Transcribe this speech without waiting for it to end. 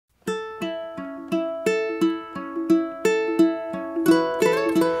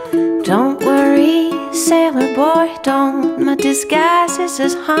Don't worry, sailor boy, don't. My disguise is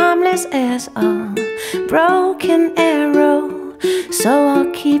as harmless as a broken arrow, so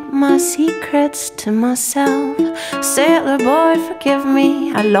I'll keep my secrets to myself. Sailor boy, forgive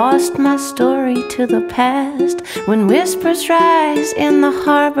me, I lost my story to the past. When whispers rise in the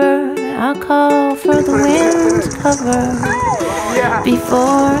harbor, I'll call for the wind's cover.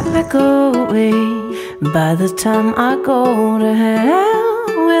 Before I go away, by the time I go to hell,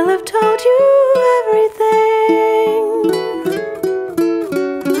 we'll have told you everything.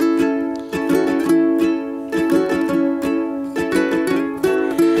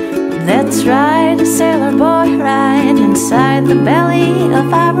 Let's ride, sailor boy, ride inside the belly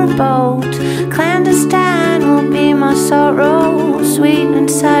of our boat. Clandestine will be my sorrow, sweet and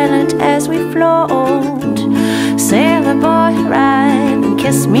silent as we float. Sailor boy, ride and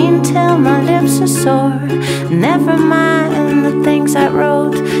kiss me until my lips are sore. Never mind the things I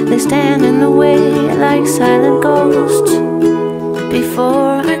wrote, they stand in the way like silent ghosts.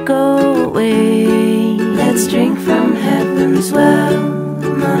 Before I go away, let's drink from heaven's well,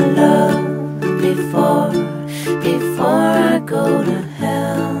 my love, before I go to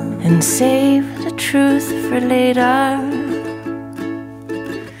hell. And save the truth for later,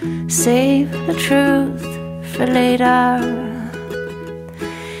 save the truth for later.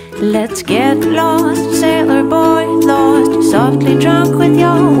 Let's get lost, sailor boy, lost, softly drunk with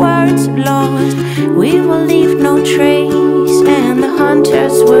your words lost. We will leave no trace, and the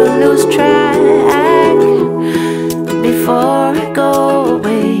hunters will lose track. Before I go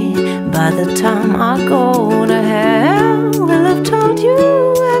away, by the time I go to hell, we'll have told you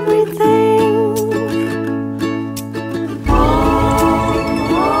everything.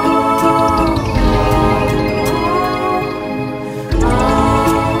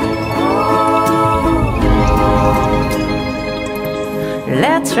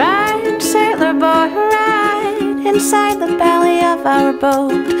 Let's ride, sailor boy, ride inside the belly of our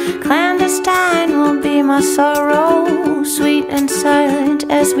boat. Clandestine will be my sorrow, sweet and silent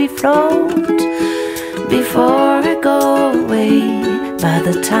as we float. Before I go away, by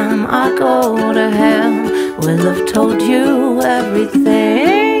the time I go to hell, we'll have told you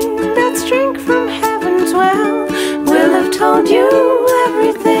everything. Let's drink from heaven's well, we'll have told you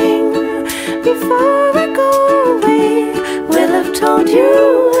everything. Before I go away, we'll have told you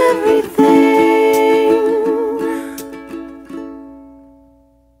everything.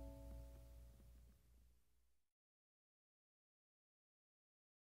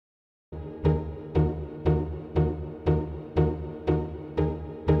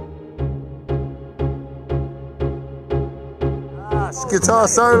 Guitar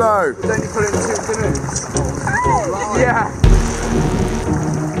solo. Don't you put it in two canoes? Yeah.